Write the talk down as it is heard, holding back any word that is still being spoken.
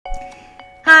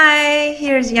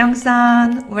here's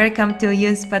Young-san. Welcome to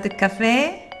Yoon's Baduk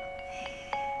Cafe.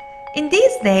 In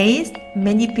these days,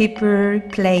 many people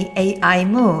play AI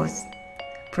moves.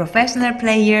 Professional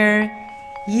player,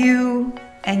 you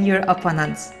and your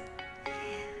opponents.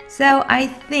 So I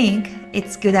think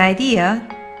it's good idea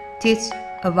to teach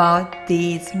about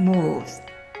these moves.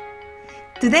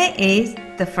 Today is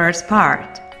the first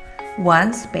part,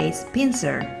 one space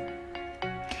pincer.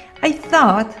 I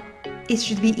thought it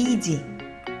should be easy,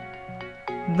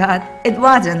 but it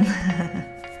wasn't.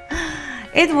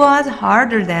 It was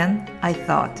harder than I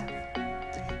thought.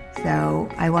 So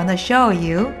I want to show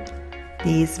you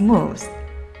these moves.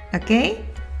 Okay,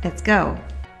 let's go.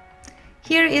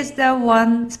 Here is the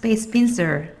one space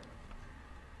pincer.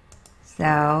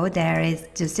 So there is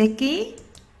Joseki,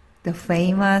 the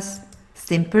famous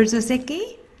simple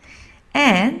Joseki,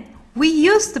 and we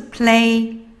used to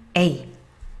play A,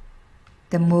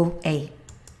 the move A,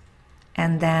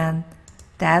 and then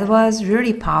that was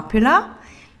really popular.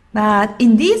 But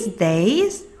in these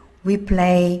days, we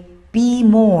play B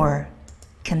more,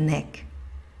 connect.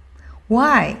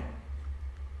 Why?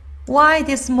 Why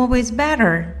this move is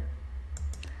better?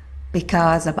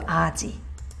 Because of aji.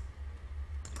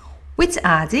 Which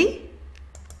aji?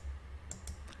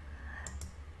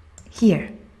 Here.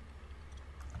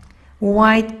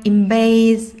 White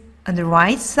invades on the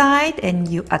right side and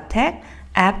you attack.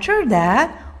 After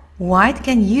that, white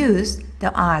can use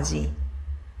the aji.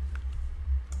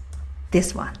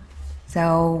 This one.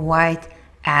 So white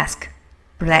ask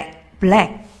black.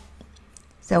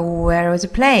 So where was the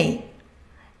play?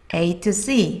 A to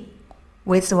C.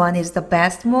 Which one is the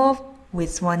best move?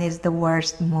 Which one is the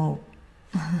worst move?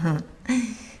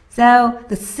 So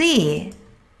the C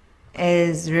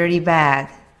is really bad.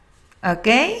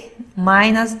 Okay?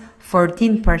 Minus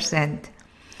 14%.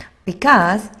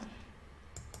 Because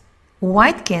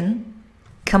white can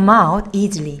come out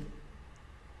easily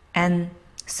and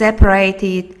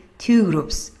separated two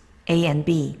groups, A and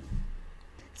B.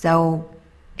 So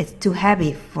it's too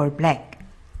heavy for black.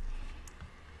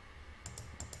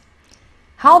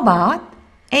 How about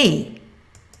A?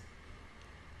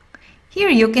 Here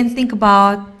you can think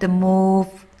about the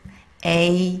move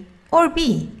A or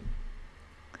B.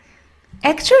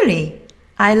 Actually,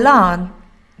 I learned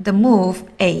the move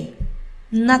A,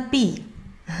 not B.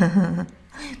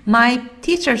 My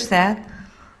teacher said,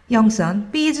 Young-san,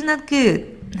 B is not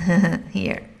good.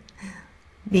 Here.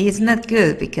 B is not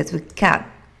good because we cut.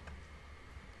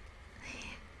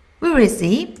 We will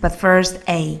see, but first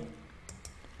A.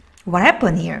 What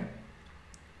happened here?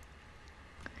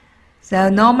 So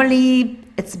normally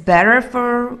it's better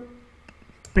for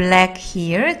black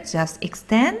here, just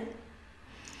extend.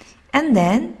 And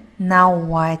then now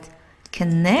white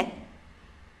connect.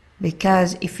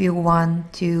 Because if you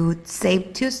want to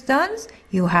save two stones,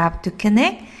 you have to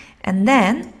connect. And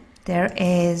then there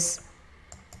is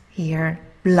here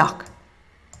block.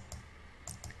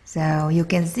 So you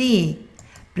can see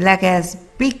black has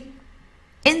big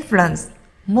influence,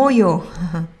 moyo.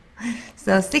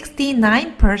 So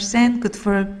 69% good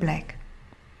for black.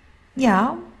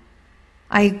 Yeah,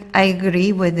 I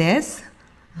agree with this.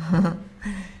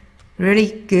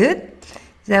 Really good.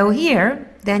 So here,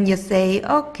 then you say,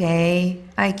 okay,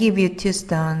 I give you two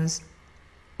stones.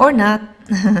 Or not.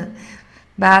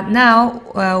 But now,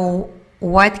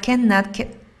 white cannot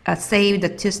save the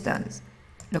two stones.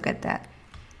 Look at that.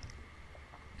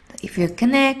 If you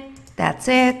connect, that's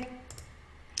it.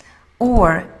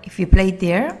 Or if you play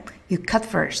there, you cut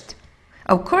first.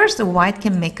 Of course, the white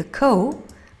can make a ko,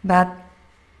 but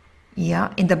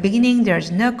yeah, in the beginning there's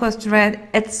no cost red.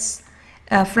 It's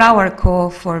a flower ko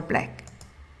for black.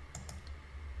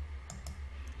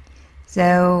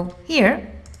 So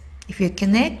here, if you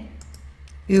connect,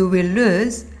 you will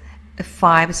lose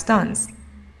 5 stones.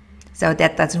 So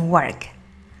that doesn't work.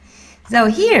 So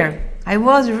here, I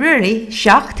was really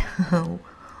shocked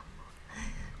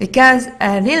because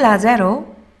Lila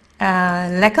Zero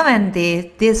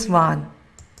recommended this one.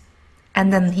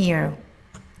 And then here,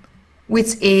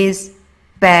 which is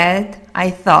bad,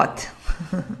 I thought.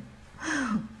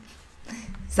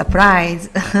 Surprise.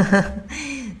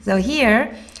 So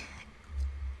here,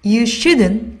 you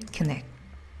shouldn't connect.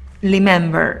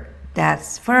 Remember,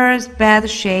 that's first bad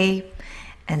shape,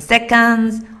 and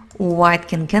second, white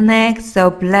can connect,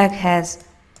 so black has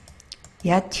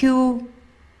two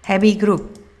heavy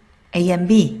group, A and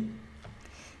B.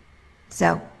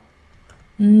 So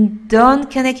don't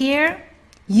connect here,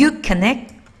 you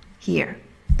connect here,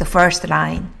 the first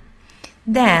line.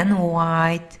 Then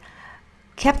white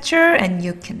capture and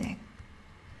you connect.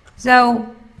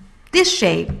 So this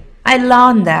shape, I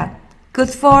learned that, good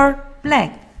for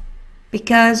black.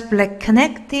 because black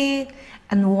connected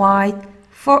and white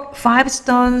for 5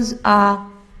 stones are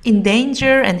in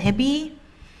danger and heavy.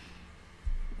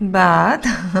 But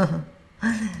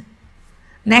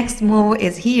next move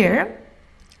is here,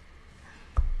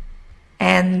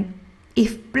 and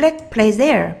if black plays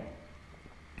there,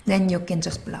 then you can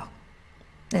just block.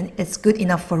 Then it's good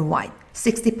enough for white,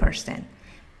 60%.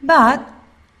 But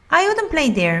I wouldn't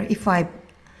play there if I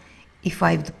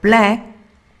have black.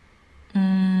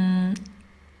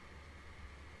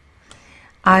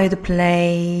 I would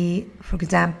play, for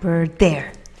example,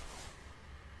 there.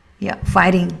 Yeah,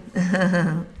 fighting.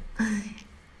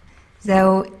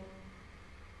 So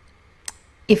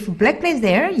if black plays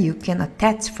there, you can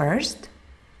attach first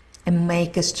and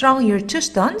make a strong your 2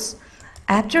 stones.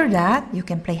 After that, you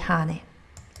can play hane.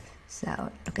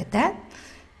 So look at that.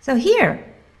 So here,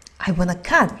 I want to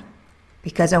cut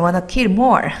because I want to kill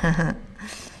more.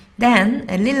 Then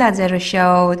Lila Zero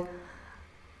showed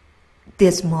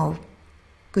this move.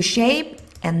 Good shape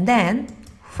and then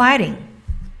fighting.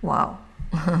 Wow.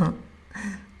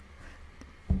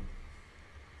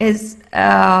 Is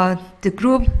the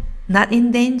group not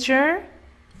in danger?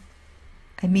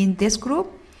 I mean this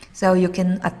group. So you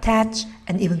can attach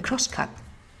and even cross-cut.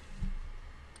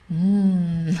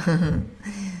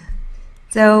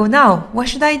 So now, what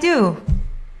should I do?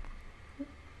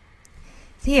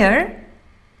 Here,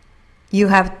 you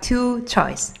have 2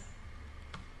 choices.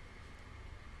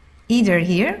 Either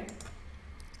here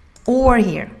or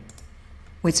here.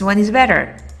 Which one is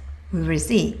better? We will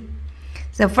see.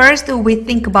 So first we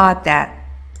think about that.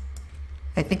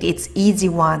 I think it's easy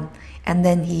one. And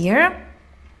then here,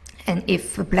 and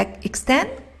if black extend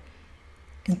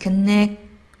and connect.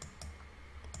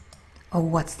 Oh,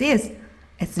 what's this?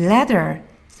 It's ladder,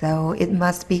 so it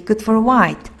must be good for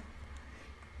white.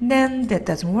 Then that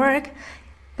doesn't work.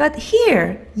 But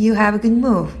here you have a good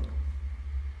move.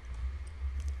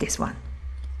 This one.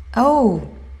 Oh,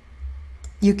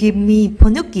 you give me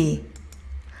Ponuki.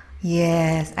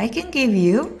 Yes, I can give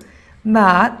you,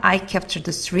 but I captured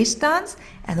the 3 stones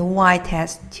and white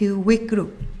has 2 weak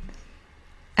group.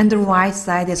 And the right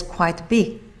side is quite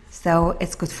big, so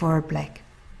it's good for black.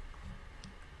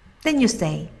 Then you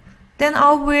say, then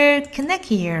I will connect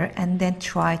here and then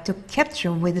try to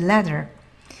capture with ladder.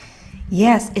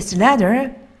 Yes, it's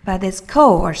ladder, but it's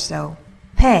ko or so.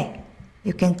 Pei,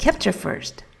 you can capture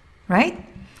first, right?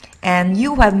 And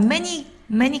you have many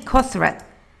ko thread,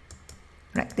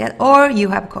 like that, or you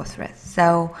have ko thread.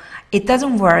 So it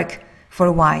doesn't work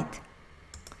for white.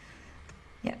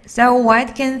 Yeah, so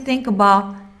white can think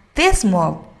about this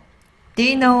move. Do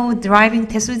you know driving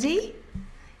tesuji?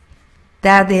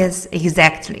 That is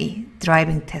exactly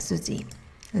driving tesuji.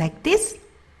 Like this.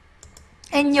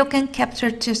 And you can capture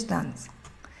 2 stones.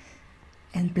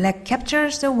 And black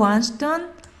captures the 1 stone.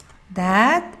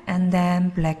 That, and then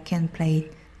black can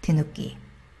play tenuki.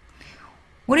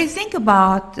 What do you think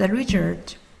about the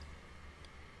result?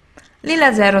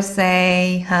 Lila Zero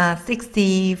say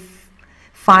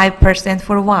 65%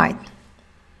 for white.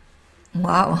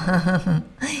 Wow.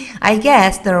 I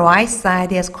guess the right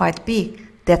side is quite big.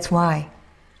 That's why.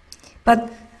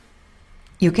 But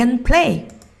you can play.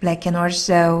 Black can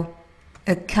also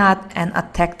cut and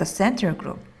attack the center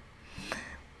group.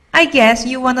 I guess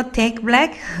you want to take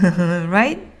black,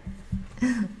 right?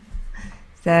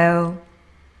 So,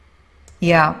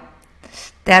 yeah,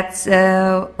 that's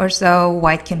also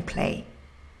white can play.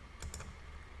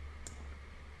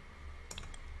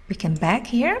 We can back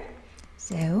here.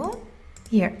 So,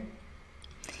 here.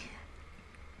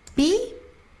 B,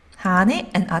 Hane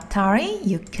and Atari,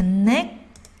 you connect.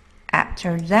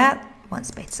 After that, 1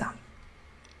 space up.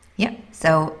 Yeah,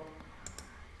 so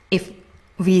if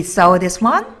we saw this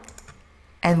one,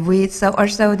 and we saw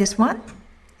also this one,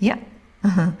 yeah.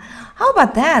 How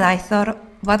about that? I thought,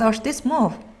 what was this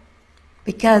move?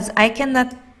 Because I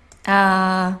cannot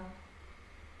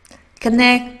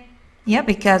connect, yeah,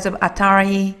 because of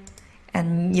Atari,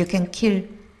 and you can kill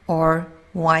or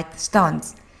white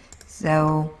stones.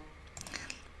 So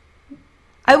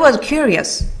I was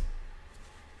curious.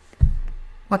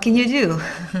 What can you do?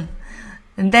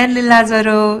 And then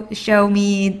Lazaro showed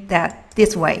me that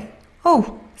this way.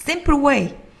 Oh, simple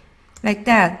way. Like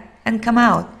that. And come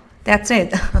out. That's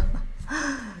it.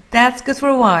 That's good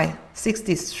for white.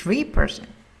 63%.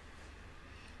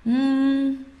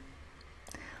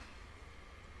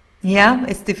 Yeah,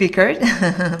 it's difficult.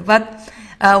 But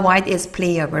white is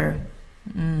playable.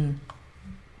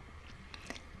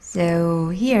 So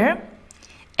here,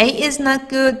 A is not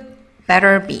good,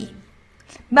 better B.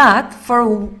 But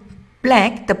for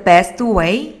black, the best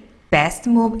way, best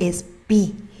move is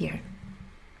B here.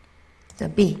 So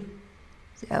B.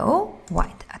 So So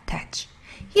white attach.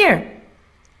 Here,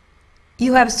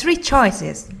 you have three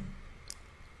choices.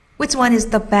 Which one is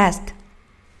the best?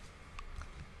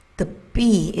 The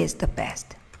B is the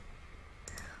best.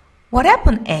 What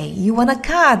happened, A? You want a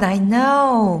card, I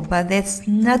know, but that's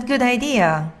not a good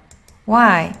idea.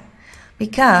 Why?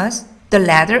 Because the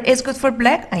ladder is good for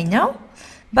black, I know,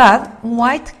 but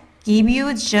white give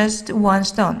you just one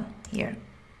stone here.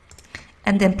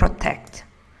 And then protect.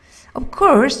 Of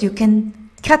course, you can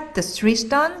cut the three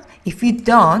stones. If you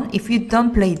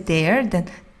don't play there, then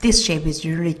this shape is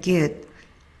really good.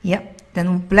 Yep,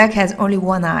 then black has only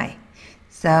one eye.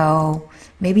 So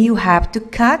maybe you have to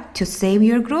cut to save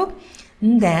your group.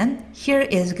 And then here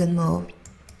is a good move.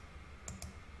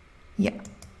 Yeah,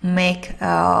 make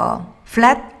a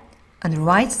flat on the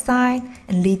right side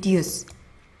and reduce.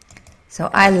 So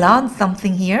I learned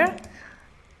something here.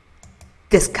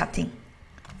 This cutting,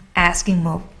 asking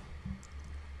move.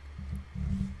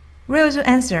 Where's your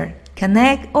answer?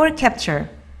 Connect or capture?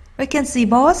 We can see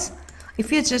both.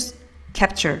 If you just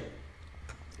capture,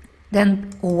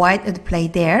 then white would play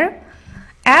there.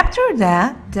 After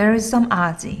that, there is some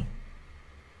RG.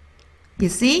 You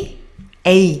see?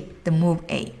 A, the move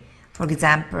A. For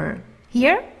example,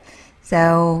 here.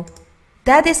 So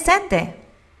that is sente.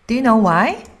 Do you know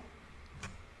why?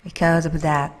 Because of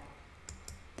that.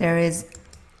 There is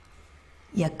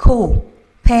ko,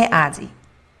 pe RG.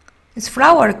 It's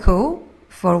flower ko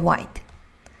for white.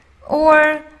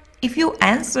 Or if you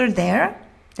answer there,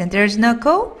 then there's no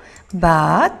ko,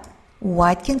 but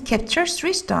white can capture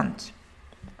three stones.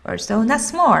 Or so, not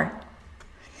small.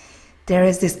 There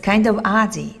is this kind of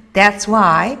aji. That's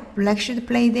why black should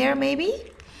play there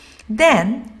maybe.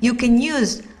 Then you can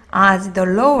use as the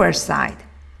lower side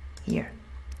here.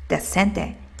 That's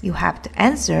sente. You have to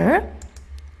answer.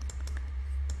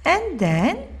 And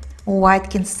then white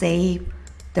can save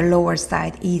the lower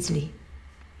side easily.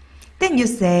 Then you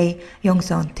say,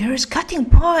 Young-sun, there is cutting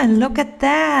point, look at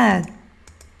that.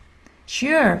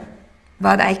 Sure,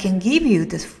 but I can give you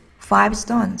the 5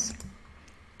 stones.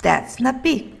 That's not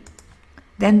big.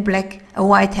 Then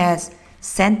white has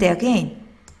sente again,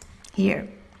 here.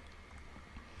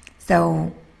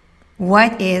 So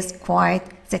white is quite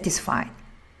satisfied.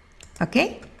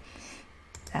 Okay?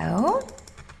 So,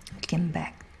 we come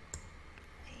back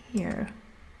here.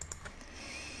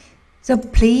 So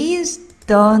please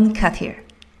don't cut here.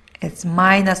 It's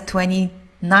minus 29%.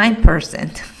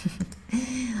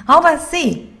 How about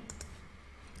C?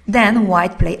 Then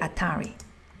white play Atari.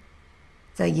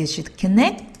 So you should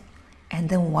connect and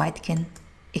then white can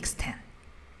extend.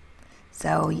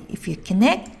 So if you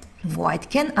connect,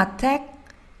 white can attack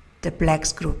the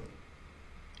black's group.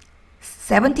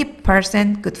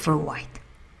 70% good for white.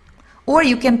 Or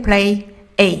you can play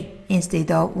A instead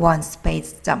of one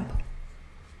space jump.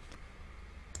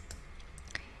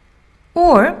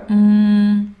 Or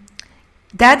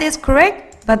that is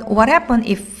correct, but what happens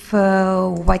if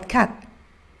white cut?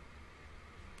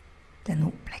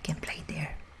 Then black can play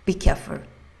there. Be careful.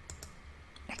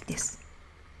 Like this.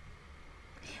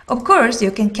 Of course,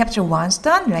 you can capture one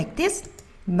stone like this,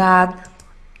 but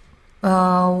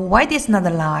white is not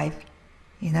alive,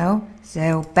 you know.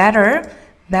 So better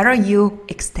you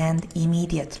extend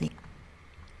immediately.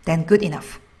 Then good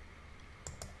enough.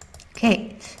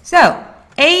 Okay, so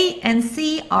A and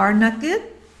C are not good,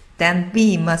 then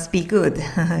B must be good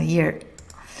here.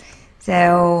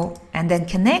 So, and then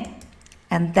connect,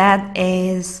 and that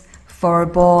is for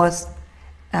both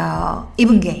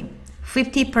even game,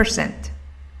 50%.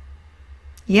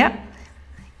 Yeah?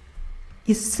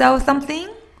 You saw something?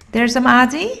 There's some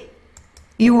aji?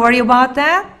 You worry about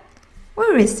that?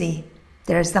 Where is he?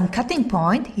 There's some cutting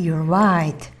point, you're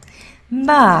right.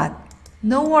 But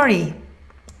no worry,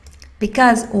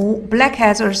 because black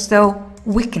has also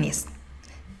weakness.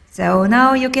 So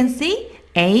now you can see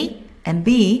A and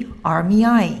B are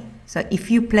mi. So if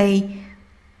you play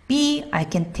B, I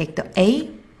can take the A,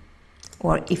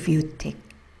 or if you take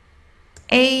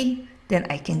A, then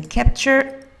I can cut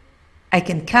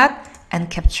and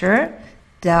capture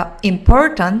the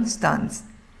important stones.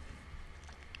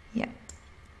 Yeah.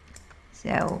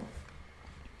 So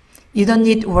you don't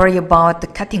need to worry about the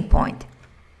cutting point.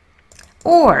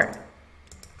 Or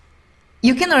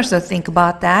you can also think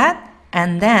about that,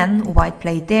 and then white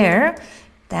play there.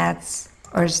 That's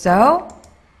also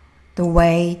the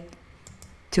way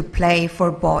to play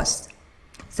for both.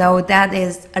 So that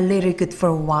is a little good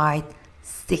for white,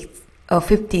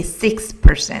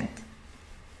 56%.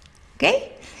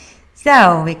 Okay,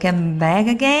 so we come back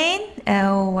again.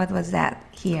 What was that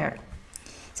here?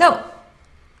 So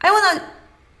I want to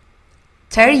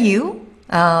tell you,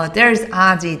 there's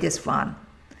aji this one.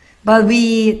 But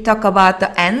we talk about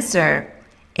the answer,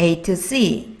 A to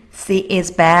C. C is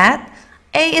bad,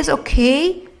 A is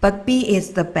okay, but B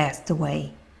is the best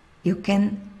way. You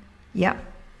can,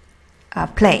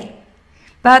 play.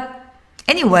 But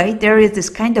anyway, there is this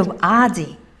kind of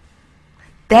oddity.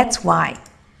 That's why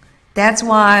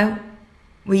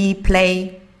we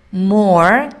play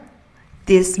more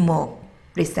this move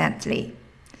recently.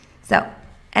 So,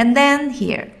 and then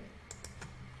here.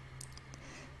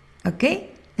 Okay?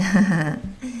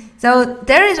 So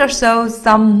there is also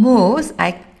some moves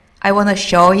I want to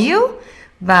show you,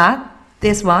 but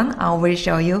this one I will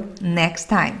show you next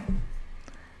time.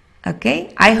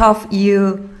 Okay? I hope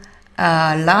you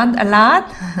learned a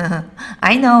lot.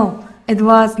 I know it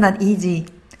was not easy.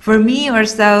 For me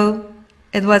also,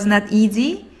 it was not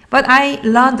easy, but I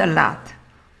learned a lot.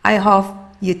 I hope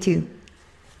you too.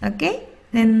 Okay?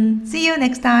 Then see you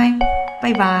next time.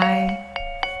 Bye bye.